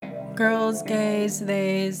girls, gays,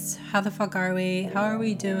 theys? How the fuck are we? How are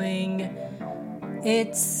we doing?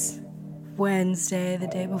 It's Wednesday, the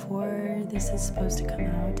day before this is supposed to come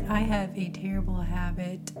out. I have a terrible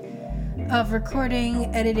habit of recording,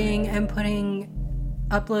 editing, and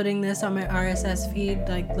uploading this on my RSS feed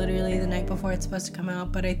like literally the night before it's supposed to come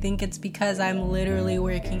out, but I think it's because I'm literally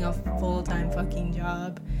working a full-time fucking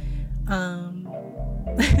job.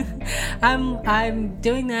 I'm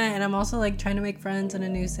doing that, and I'm also like trying to make friends in a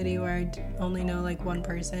new city where I only know like one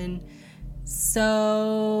person.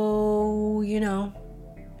 So,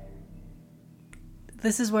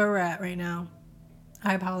 this is where we're at right now.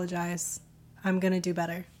 I apologize. I'm gonna do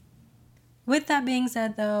better. With that being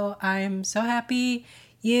said, though, I'm so happy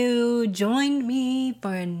you joined me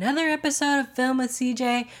for another episode of Film with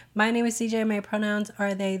CJ. My name is CJ. My pronouns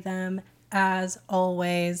are they, them, as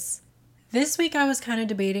always. This week I was kind of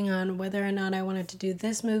debating on whether or not I wanted to do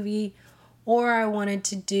this movie or I wanted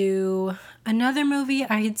to do another movie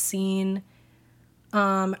I had seen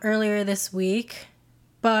earlier this week.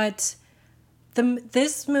 But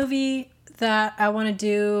this movie that I want to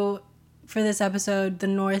do for this episode, The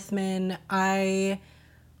Northman, I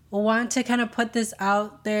want to kind of put this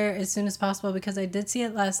out there as soon as possible because I did see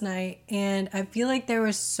it last night and I feel like there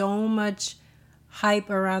was so much hype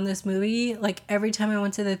around this movie. Like every time I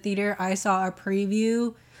went to the theater, I saw a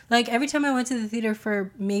preview. Like every time I went to the theater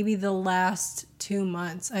for maybe the last 2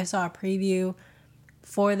 months, I saw a preview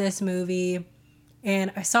for this movie.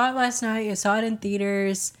 And I saw it last night. I saw it in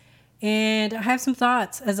theaters. And I have some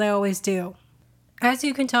thoughts, as I always do. As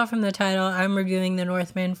you can tell from the title, I'm reviewing The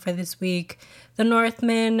Northman for this week. The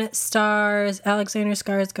Northman stars Alexander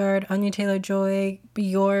Skarsgård, Anya Taylor-Joy,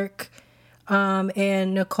 Bjork,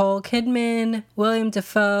 and Nicole Kidman, William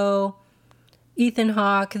Dafoe, Ethan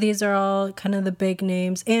Hawke. These are all kind of the big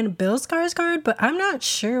names. And Bill Skarsgård, but I'm not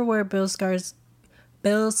sure where Bill Skarsgård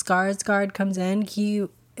comes in. He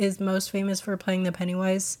is most famous for playing the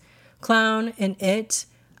Pennywise clown in It.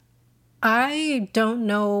 I don't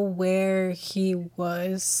know where he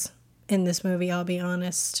was in this movie, I'll be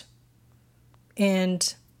honest.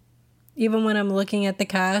 And even when I'm looking at the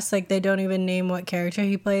cast, like, they don't even name what character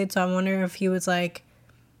he played. So I'm wondering if he was, like,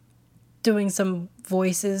 doing some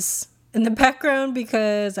voices in the background,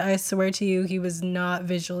 because I swear to you, he was not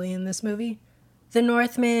visually in this movie. The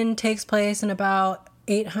Northman takes place in about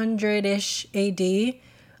 800-ish AD.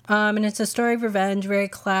 And it's a story of revenge, very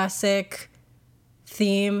classic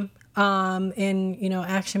theme in,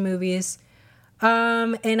 action movies.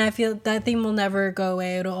 And I feel that theme will never go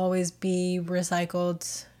away. It'll always be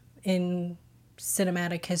recycled in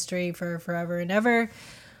cinematic history for forever and ever.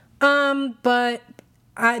 But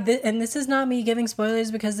this is not me giving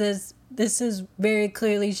spoilers, because this is very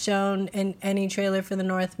clearly shown in any trailer for The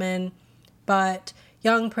Northman. But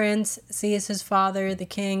young prince sees his father, the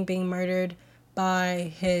king, being murdered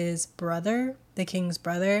by his brother, the king's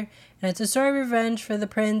brother. And it's a story of revenge for the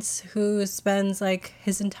prince, who spends like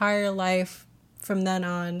his entire life from then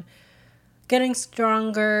on getting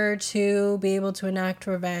stronger to be able to enact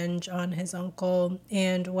revenge on his uncle,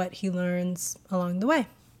 and what he learns along the way.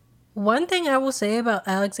 One thing I will say about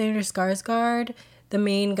Alexander Skarsgård, the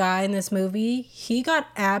main guy in this movie, he got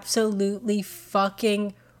absolutely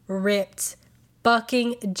fucking ripped,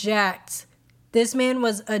 fucking jacked. This man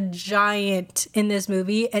was a giant in this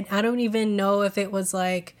movie, and I don't even know if it was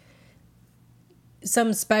like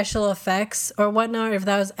some special effects or whatnot, if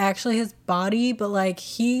that was actually his body, but like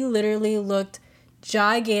he literally looked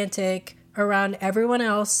gigantic around everyone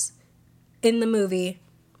else in the movie.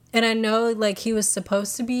 And I know like he was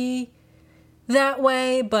supposed to be that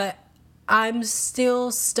way, but I'm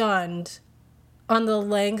still stunned on the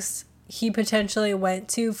lengths he potentially went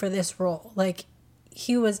to for this role. Like,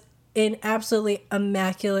 he was in absolutely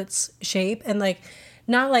immaculate shape, and like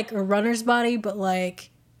not like a runner's body, but like,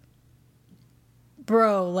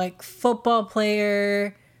 bro, like football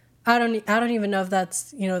player. I don't even know if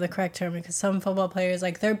that's, the correct term, because some football players,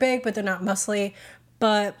 like, they're big but they're not muscly.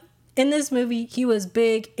 But in this movie, he was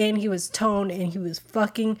big and he was toned and he was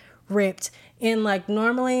fucking ripped. And like,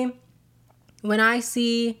 normally when I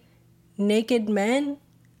see naked men,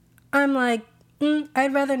 I'm like,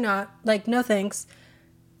 I'd rather not. Like, no thanks.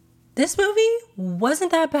 This movie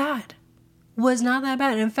wasn't that bad. Was not that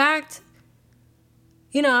bad. In fact,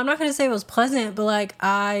 I'm not going to say it was pleasant, but like,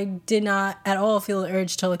 I did not at all feel the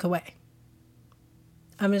urge to look away.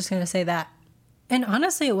 I'm just going to say that. And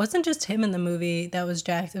honestly, it wasn't just him in the movie that was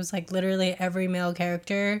jacked. It was like literally every male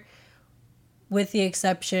character, with the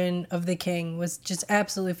exception of the king, was just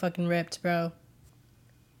absolutely fucking ripped, bro.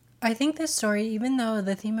 I think this story, even though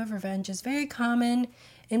the theme of revenge is very common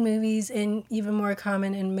in movies and even more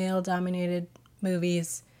common in male-dominated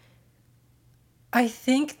movies, I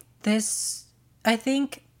think this, I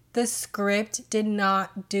think the script did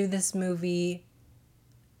not do this movie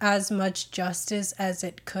as much justice as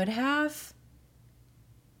it could have.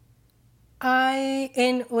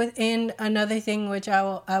 Within another thing which I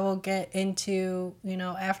will get into,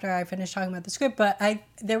 after I finish talking about the script, but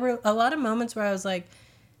there were a lot of moments where I was like,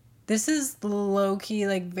 this is low key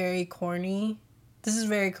like very corny. This is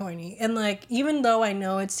very corny. And like, even though I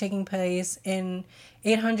know it's taking place in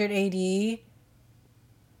 800 AD,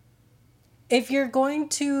 if you're going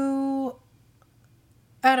to,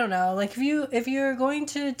 I don't know, like if you're going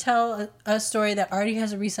to tell a story that already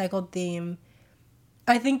has a recycled theme,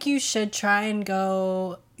 I think you should try and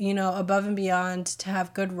go, above and beyond to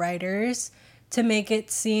have good writers to make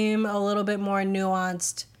it seem a little bit more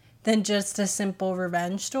nuanced than just a simple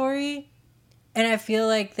revenge story. And I feel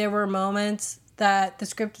like there were moments that the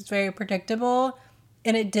script was very predictable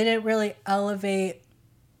and it didn't really elevate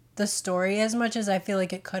the story as much as I feel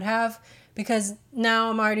like it could have, because now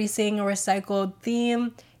I'm already seeing a recycled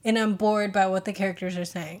theme and I'm bored by what the characters are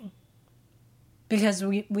saying because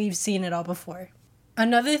we've seen it all before.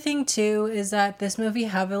 Another thing too is that this movie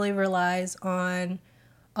heavily relies on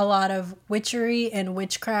a lot of witchery and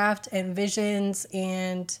witchcraft and visions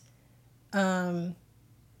and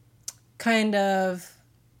kind of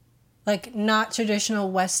like not traditional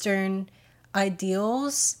Western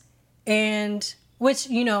ideals, and which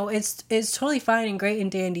it's totally fine and great and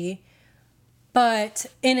dandy, but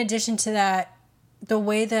in addition to that, the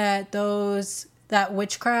way that that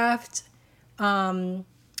witchcraft and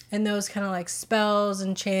those kind of like spells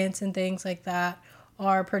and chants and things like that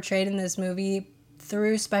are portrayed in this movie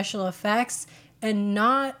through special effects, and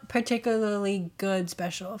not particularly good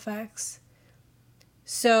special effects.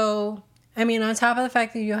 So, I mean, on top of the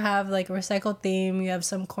fact that you have like a recycled theme, you have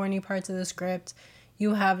some corny parts of the script,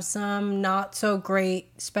 you have some not so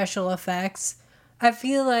great special effects, I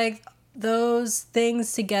feel like those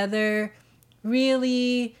things together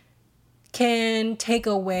really can take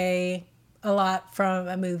away a lot from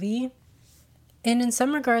a movie. And in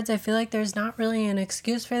some regards, I feel like there's not really an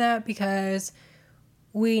excuse for that, because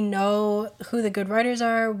we know who the good writers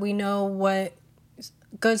are, we know what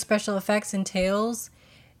good special effects entails.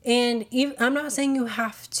 And I'm not saying you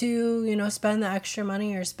have to, spend the extra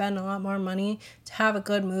money or spend a lot more money to have a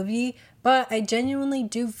good movie, but I genuinely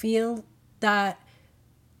do feel that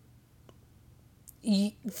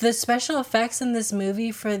the special effects in this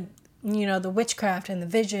movie for, the witchcraft and the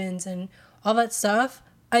visions and all that stuff,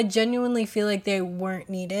 I genuinely feel like they weren't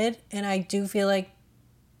needed. And I do feel like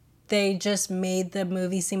they just made the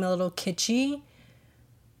movie seem a little kitschy.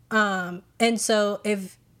 And so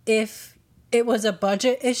if it was a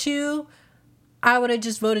budget issue, I would have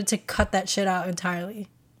just voted to cut that shit out entirely,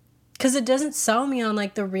 because it doesn't sell me on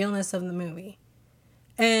like the realness of the movie.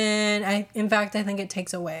 And in fact, I think it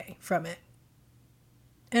takes away from it.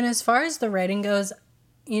 And as far as the writing goes,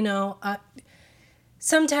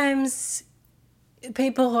 sometimes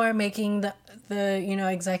people who are making the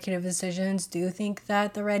executive decisions do think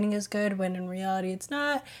that the writing is good, when in reality it's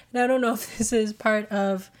not. And I don't know if this is part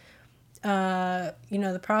of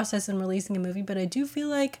the process in releasing a movie, but I do feel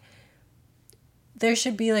like there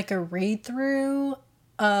should be like a read through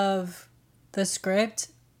of the script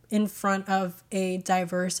in front of a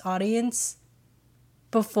diverse audience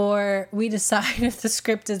before we decide if the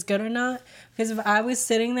script is good or not. Because if I was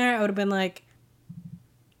sitting there, I would have been like,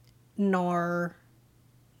 nah.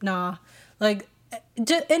 Like,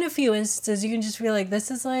 in a few instances, you can just feel like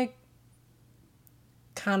this is like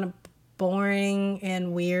kind of boring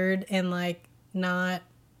and weird and like not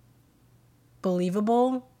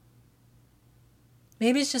believable.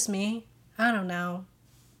 Maybe it's just me. I don't know.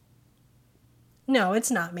 No,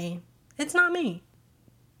 it's not me. It's not me.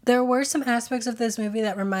 There were some aspects of this movie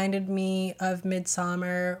that reminded me of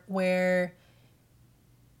Midsommar, where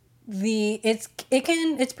it's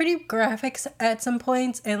pretty graphic at some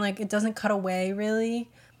points, and like it doesn't cut away really.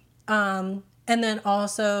 And then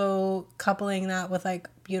also coupling that with like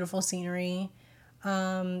beautiful scenery,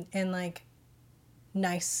 and like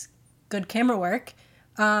nice, good camera work.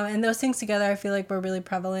 And those things together, I feel like were really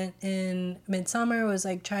prevalent in Midsommar. Was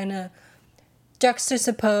like trying to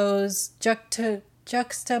juxtapose,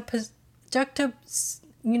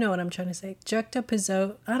 you know what I'm trying to say.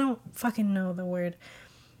 I don't fucking know the word.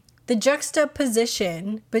 The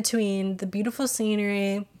juxtaposition between the beautiful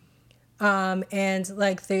scenery, and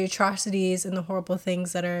like the atrocities and the horrible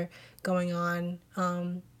things that are going on,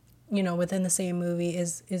 within the same movie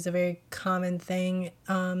is a very common thing,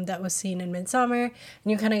 that was seen in Midsommar.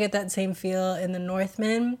 And you kind of get that same feel in The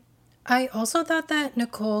Northman. I also thought that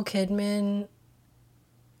Nicole Kidman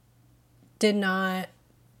did not,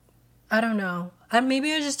 I don't know.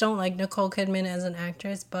 maybe I just don't like Nicole Kidman as an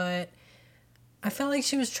actress, but I felt like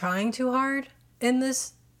she was trying too hard in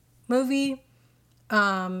this movie.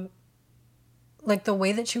 Like the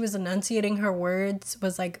way that she was enunciating her words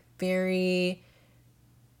was like very,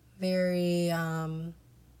 very,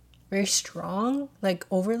 very strong, like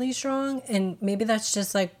overly strong. And maybe that's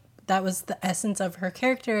just like, that was the essence of her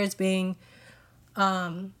character as being,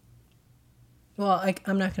 well, like,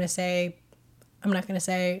 I'm not going to say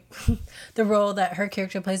the role that her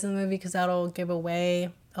character plays in the movie because that'll give away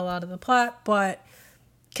a lot of the plot. But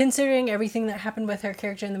considering everything that happened with her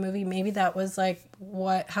character in the movie, maybe that was like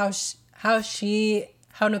how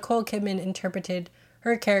Nicole Kidman interpreted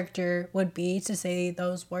her character would be to say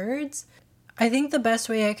those words. I think the best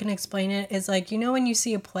way I can explain it is like, you know, when you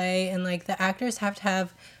see a play and like the actors have to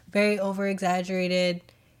have very over exaggerated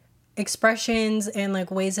expressions and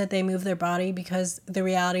like ways that they move their body, because the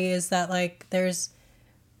reality is that like there's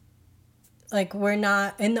like, we're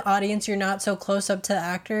not in the audience, you're not so close up to the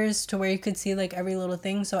actors to where you could see like every little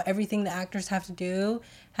thing, so everything the actors have to do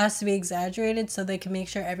has to be exaggerated so they can make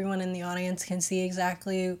sure everyone in the audience can see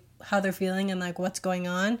exactly how they're feeling and like what's going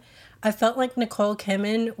on. I felt like Nicole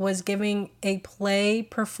Kidman was giving a play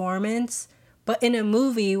performance, but in a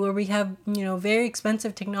movie where we have, you know, very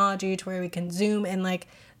expensive technology to where we can zoom and like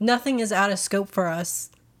nothing is out of scope for us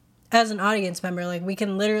as an audience member. Like we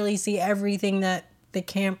can literally see everything that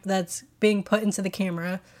that's being put into the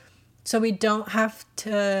camera. So we don't have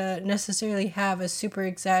to necessarily have a super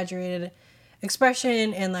exaggerated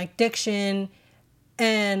expression and like diction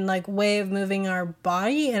and like way of moving our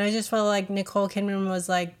body. And I just felt like Nicole Kidman was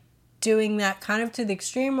like doing that kind of to the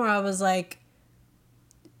extreme where I was like,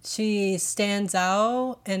 she stands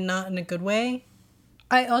out and not in a good way.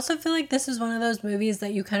 I also feel like this is one of those movies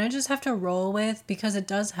that you kind of just have to roll with because it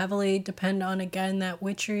does heavily depend on, again, that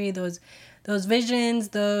witchery, those visions,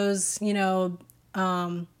 those, you know,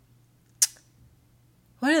 what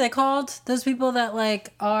are they called? Those people that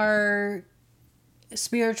like are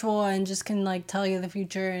spiritual and just can like tell you the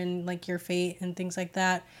future and like your fate and things like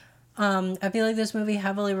that. I feel like this movie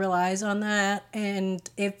heavily relies on that, and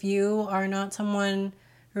if you are not someone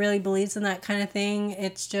who really believes in that kind of thing,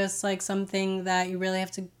 it's just like something that you really have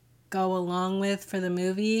to go along with for the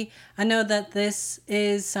movie. I know that this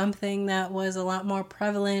is something that was a lot more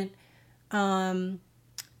prevalent, you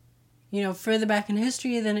know, further back in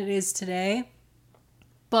history than it is today,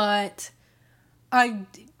 but I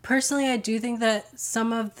do think that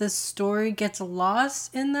some of the story gets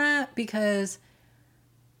lost in that because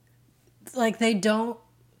like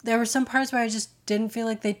there were some parts where I just didn't feel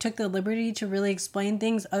like they took the liberty to really explain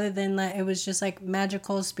things other than that it was just like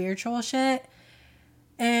magical spiritual shit,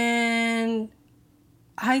 and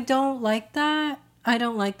I don't like that.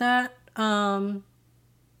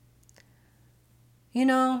 You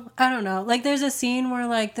know, I don't know, like there's a scene where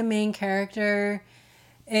like the main character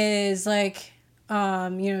is like you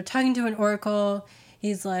know, talking to an oracle.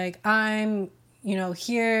 He's like, I'm, you know,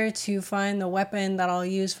 here to find the weapon that I'll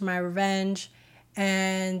use for my revenge.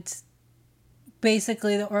 And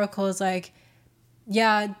basically the oracle is like,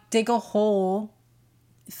 yeah, dig a hole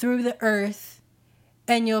through the earth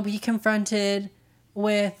and you'll be confronted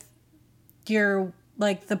with your,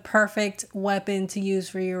 like, the perfect weapon to use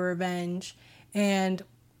for your revenge. And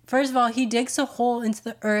first of all, he digs a hole into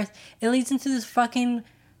the earth. It leads into this fucking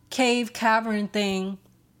cave cavern thing.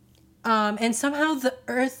 And somehow the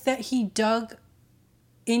earth that he dug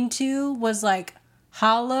into was like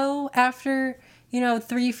hollow after, you know,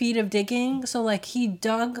 3 feet of digging. So like he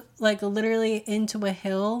dug like literally into a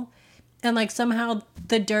hill, and like somehow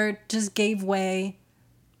the dirt just gave way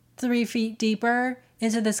 3 feet deeper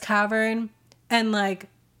into this cavern, and like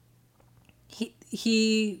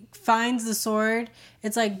he finds the sword.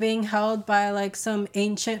 It's like being held by like some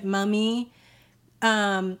ancient mummy.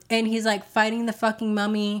 And he's like fighting the fucking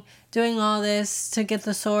mummy, doing all this to get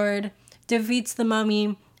the sword, defeats the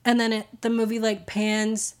mummy, and then the movie like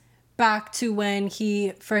pans back to when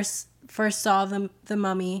he first saw the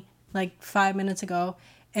mummy like 5 minutes ago,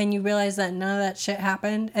 and you realize that none of that shit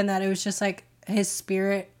happened and that it was just like his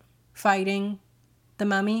spirit fighting the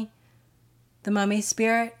mummy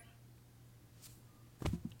spirit.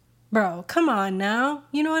 Bro, come on now.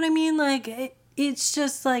 You know what I mean? Like, it's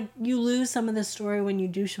just like you lose some of the story when you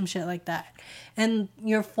do some shit like that. And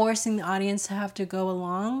you're forcing the audience to have to go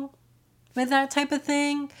along with that type of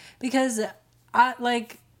thing. Because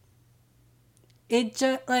it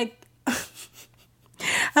just, like, I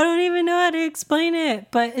don't even know how to explain it.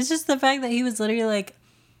 But it's just the fact that he was literally like,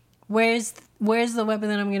 where's the weapon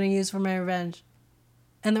that I'm going to use for my revenge?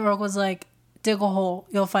 And the oracle was like, dig a hole,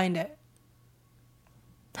 you'll find it.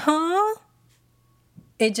 Huh?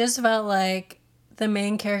 It just felt like the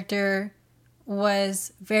main character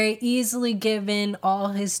was very easily given all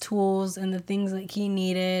his tools and the things that he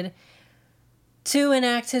needed to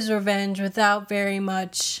enact his revenge without very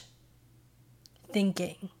much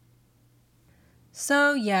thinking.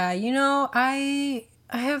 So yeah, I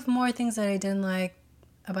have more things that I didn't like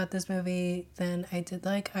about this movie than I did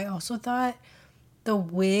like. I also thought the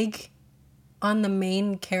wig on the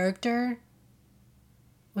main character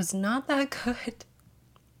was not that good.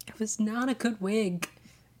 It was not a good wig.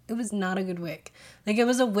 It was not a good wig. Like, it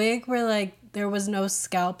was a wig where, like, there was no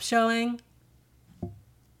scalp showing.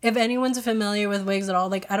 If anyone's familiar with wigs at all,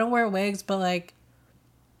 like, I don't wear wigs, but, like,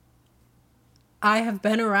 I have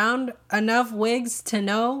been around enough wigs to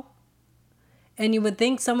know. And you would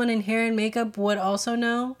think someone in hair and makeup would also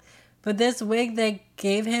know. But this wig they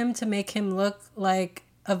gave him to make him look like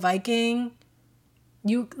a Viking,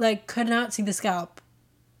 you, like, could not see the scalp.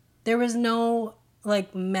 There was no,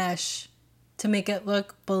 like, mesh to make it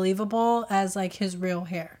look believable as, like, his real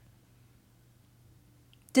hair.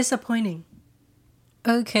 Disappointing.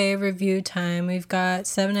 Okay, review time. We've got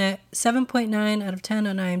 7.9 out of 10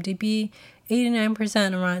 on IMDb,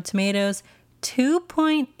 89% on Rotten Tomatoes,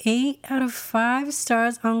 2.8 out of 5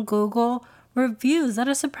 stars on Google reviews. That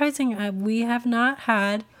is surprising. We have not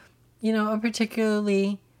had, a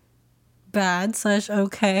particularly bad /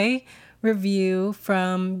 okay review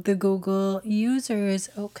from the Google users.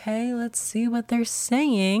 Okay, let's see what they're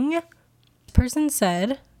saying. Person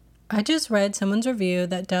said, I just read someone's review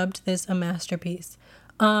that dubbed this a masterpiece.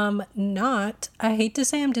 Not. I hate to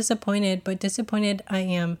say I'm disappointed, but disappointed I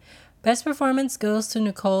am. Best performance goes to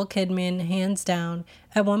Nicole Kidman, hands down.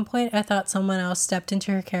 At one point, I thought someone else stepped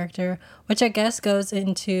into her character, which I guess goes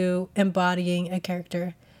into embodying a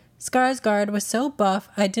character. Skarsgård was so buff,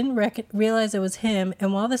 I didn't realize it was him,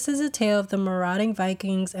 and while this is a tale of the marauding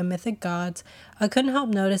Vikings and mythic gods, I couldn't help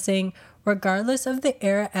noticing, regardless of the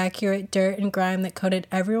era-accurate dirt and grime that coated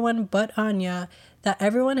everyone but Anya, that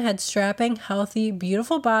everyone had strapping, healthy,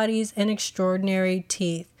 beautiful bodies and extraordinary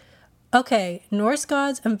teeth. Okay, Norse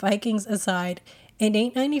gods and Vikings aside, in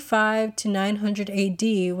 895 to 900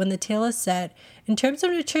 AD, when the tale is set, in terms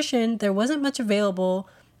of nutrition, there wasn't much available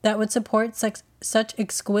that would support such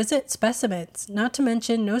exquisite specimens, not to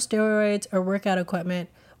mention no steroids or workout equipment,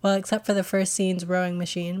 well, except for the first scene's rowing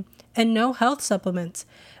machine, and no health supplements.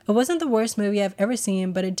 It wasn't the worst movie I've ever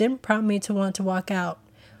seen, but it didn't prompt me to want to walk out.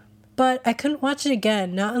 But I couldn't watch it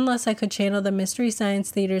again, not unless I could channel the Mystery Science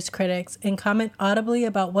Theater's critics and comment audibly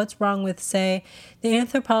about what's wrong with, say, the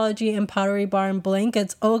Anthropology and Pottery Barn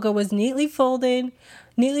blankets Olga was neatly folded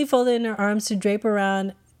in her arms to drape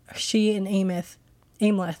around she and Amleth.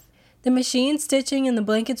 The machine stitching and the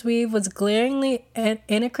blanket's weave was glaringly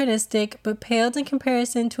anachronistic, but paled in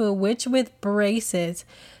comparison to a witch with braces.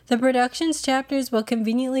 The production's chapters will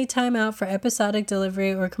conveniently time out for episodic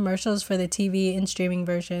delivery or commercials for the TV and streaming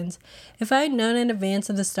versions. If I had known in advance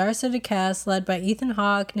of the star-studded cast led by Ethan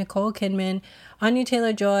Hawke, Nicole Kidman, Anya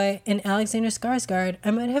Taylor-Joy, and Alexander Skarsgård, I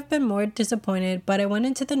might have been more disappointed, but I went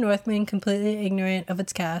into The Northman completely ignorant of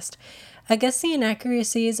its cast. I guess the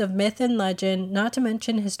inaccuracies of myth and legend, not to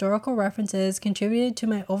mention historical references, contributed to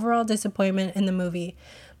my overall disappointment in the movie.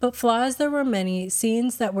 But flaws there were many,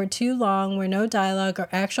 scenes that were too long where no dialogue or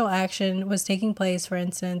actual action was taking place, for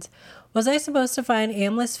instance. Was I supposed to find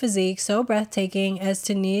Amleth's physique so breathtaking as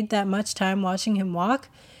to need that much time watching him walk?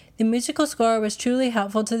 The musical score was truly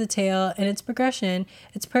helpful to the tale and its progression,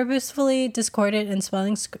 its purposefully discordant and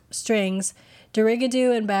swelling strings,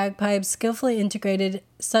 didgeridoo and bagpipes skillfully integrated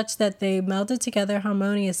such that they melded together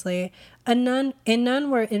harmoniously, and none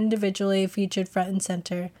were individually featured front and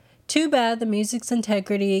center. Too bad the music's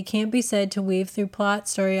integrity can't be said to weave through plot,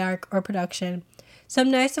 story arc, or production. Some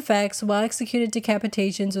nice effects, well-executed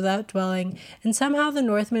decapitations without dwelling, and somehow The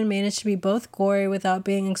Northman managed to be both gory without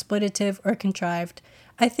being exploitative or contrived.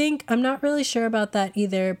 I'm not really sure about that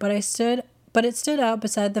either, but it stood out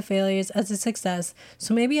beside the failures as a success,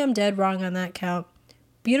 so maybe I'm dead wrong on that count.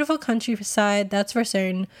 Beautiful countryside, that's for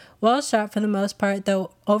certain. Well shot for the most part,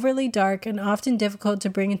 though overly dark and often difficult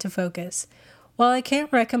to bring into focus. While I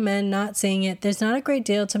can't recommend not seeing it, there's not a great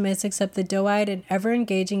deal to miss except the doe-eyed and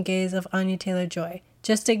ever-engaging gaze of Anya Taylor-Joy.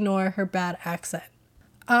 Just ignore her bad accent.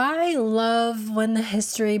 I love when the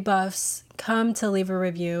history buffs come to leave a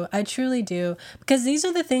review. I truly do, because these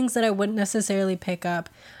are the things that I wouldn't necessarily pick up.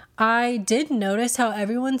 I did notice how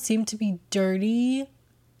everyone seemed to be dirty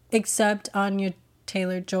except Anya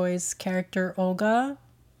Taylor-Joy's character Olga,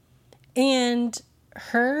 and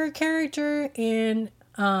her character and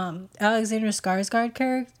Alexander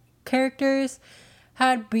Skarsgård characters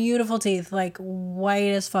had beautiful teeth, like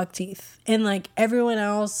white as fuck teeth, and like everyone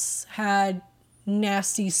else had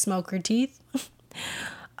nasty smoker teeth.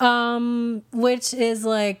 Which is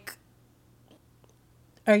like,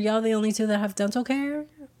 are y'all the only two that have dental care?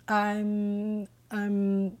 I don't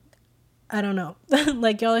know.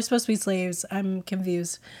 Like, y'all are supposed to be slaves. I'm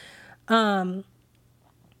confused. And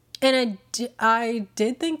I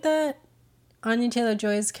did think that Anya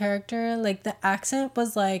Taylor-Joy's character, like, the accent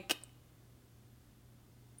was, like,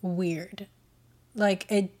 weird. Like,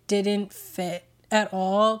 it didn't fit at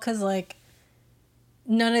all, because, like,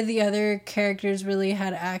 none of the other characters really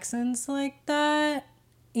had accents like that.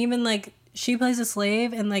 Even, like, she plays a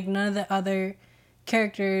slave, and, like, none of the other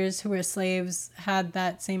characters who were slaves had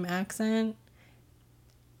that same accent.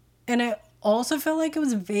 And I also felt like it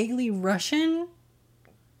was vaguely Russian.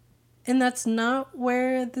 And that's not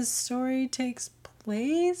where the story takes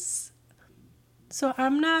place. So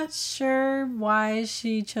I'm not sure why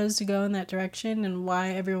she chose to go in that direction and why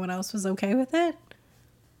everyone else was okay with it.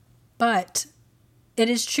 But it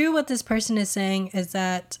is true what this person is saying is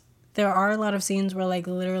that there are a lot of scenes where, like,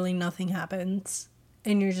 literally nothing happens.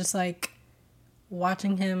 And you're just, like,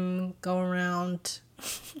 watching him go around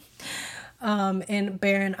in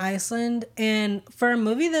barren Iceland. And for a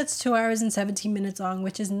movie that's 2 hours and 17 minutes long,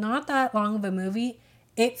 which is not that long of a movie,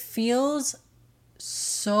 it feels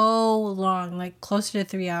so long, like closer to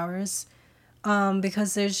 3 hours,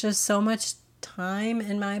 because there's just so much time,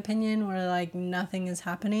 in my opinion, where, like, nothing is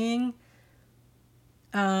happening.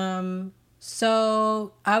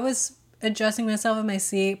 So I was adjusting myself in my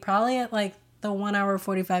seat probably at, like, the 1 hour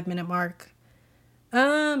 45 minute mark,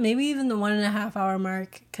 maybe even the 1.5 hour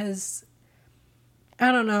mark, because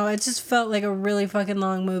I don't know, it just felt like a really fucking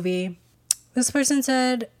long movie. This person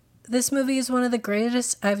said, this movie is one of the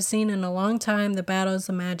greatest I've seen in a long time. The battles,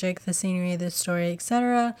 the magic, the scenery, the story,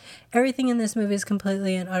 etc. Everything in this movie is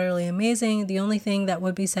completely and utterly amazing. The only thing that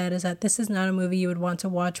would be said is that this is not a movie you would want to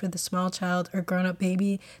watch with a small child or grown-up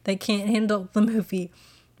baby that can't handle the movie.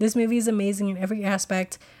 This movie is amazing in every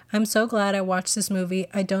aspect. I'm so glad I watched this movie.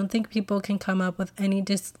 I don't think people can come up with any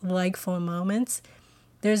dislikeful moments.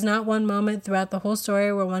 There's not one moment throughout the whole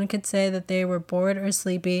story where one could say that they were bored or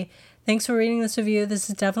sleepy. Thanks for reading this review. This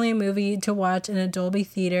is definitely a movie to watch in a Dolby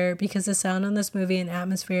theater because the sound on this movie and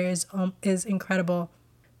atmosphere is incredible.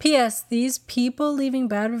 P.S. These people leaving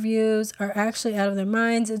bad reviews are actually out of their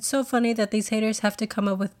minds. It's so funny that these haters have to come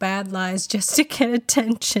up with bad lies just to get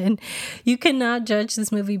attention. You cannot judge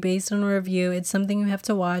this movie based on a review. It's something you have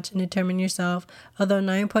to watch and determine yourself. Although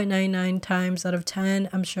 9.99 times out of 10,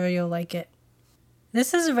 I'm sure you'll like it.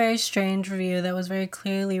 This is a very strange review that was very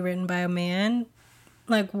clearly written by a man.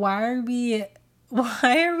 Like, why are we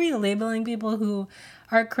labeling people who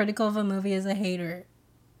are critical of a movie as a hater?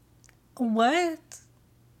 What?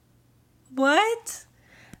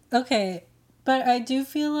 Okay, but I do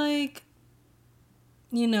feel like,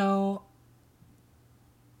 you know,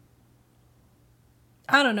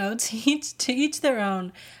 I don't know, to each their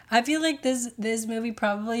own. I feel like this movie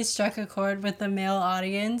probably struck a chord with the male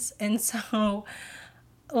audience, and so,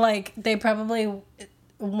 like, they probably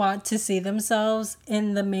want to see themselves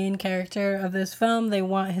in the main character of this film. They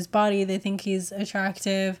want his body, they think he's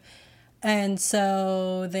attractive, and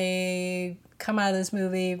so they come out of this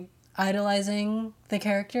movie idolizing the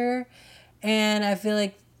character. And I feel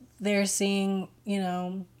like they're seeing, you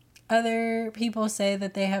know, other people say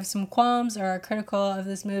that they have some qualms or are critical of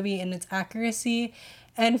this movie and its accuracy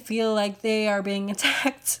and feel like they are being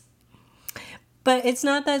attacked. But it's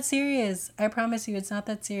not that serious. I promise you, it's not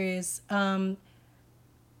that serious.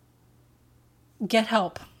 Get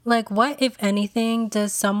help. Like, what, if anything,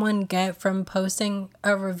 does someone get from posting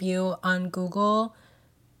a review on Google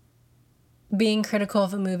being critical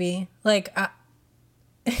of a movie? Like,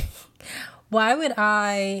 why would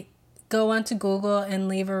I go onto Google and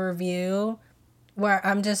leave a review where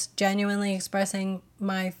I'm just genuinely expressing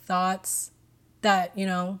my thoughts that, you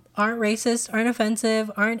know, aren't racist, aren't offensive,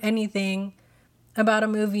 aren't anything about a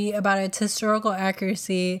movie, about its historical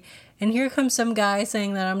accuracy, and here comes some guy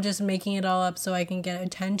saying that I'm just making it all up so I can get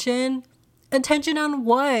attention? Attention on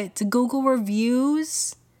what? Google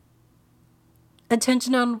reviews?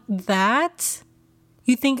 Attention on that?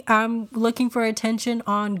 You think I'm looking for attention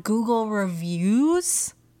on Google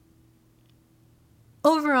reviews?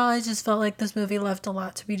 Overall, I just felt like this movie left a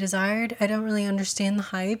lot to be desired. I don't really understand the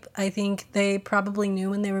hype. I think they probably knew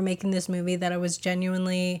when they were making this movie that it was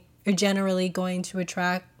generally going to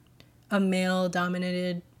attract a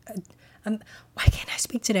male-dominated... why can't I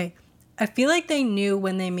speak today? I feel like they knew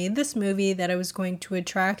when they made this movie that it was going to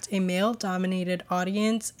attract a male-dominated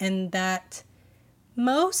audience, and that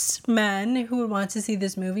most men who would want to see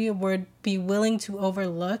this movie would be willing to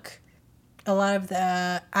overlook a lot of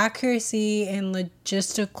the accuracy and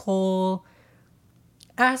logistical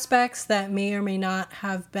aspects that may or may not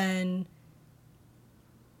have been,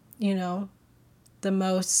 you know, the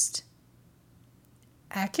most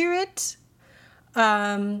accurate.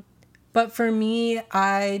 But for me,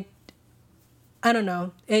 I don't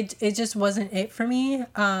know. It just wasn't it for me.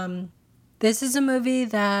 This is a movie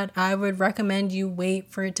that I would recommend you wait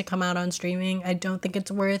for it to come out on streaming. I don't think it's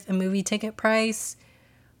worth a movie ticket price.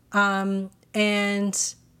 And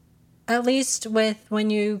at least with when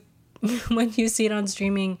you see it on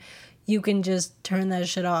streaming, you can just turn that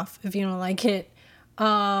shit off if you don't like it.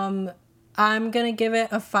 I'm gonna give it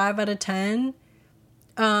a 5 out of 10.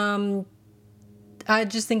 I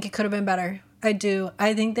just think it could have been better. I do.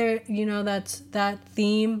 I think there, that's that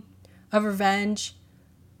theme of revenge.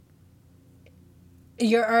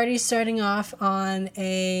 You're already starting off on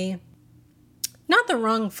not the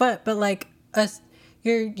wrong foot, but like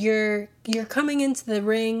you're coming into the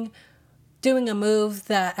ring doing a move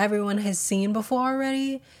that everyone has seen before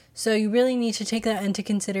already. So you really need to take that into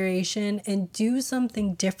consideration and do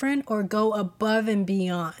something different or go above and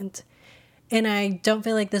beyond. And I don't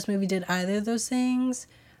feel like this movie did either of those things.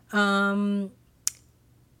 So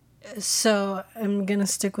I'm going to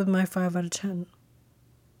stick with my 5 out of 10.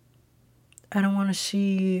 I don't want to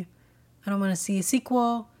see a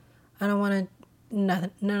sequel. I don't want to, none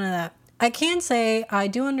of that. I can say I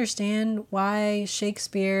do understand why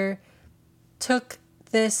Shakespeare took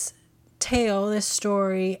this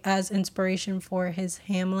story as inspiration for his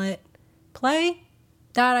Hamlet play.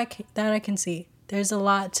 That I can see. There's a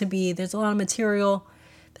lot of material.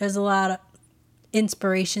 There's a lot of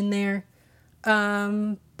inspiration there.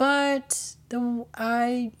 But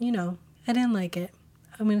I didn't like it.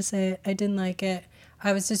 I'm going to say it. I didn't like it.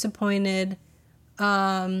 I was disappointed.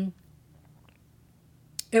 It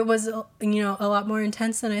was, a lot more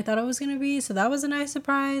intense than I thought it was going to be. So that was a nice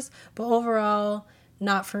surprise. But overall,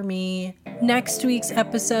 not for me. Next week's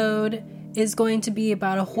episode is going to be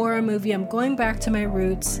about a horror movie. I'm going back to my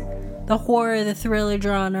roots. The horror, the thriller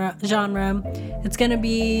genre. It's going to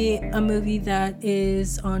be a movie that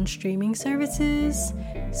is on streaming services.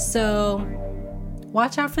 So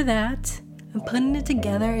watch out for that. I'm putting it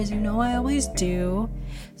together as you know I always do.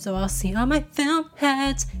 So I'll see you on my film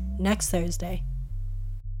heads next Thursday.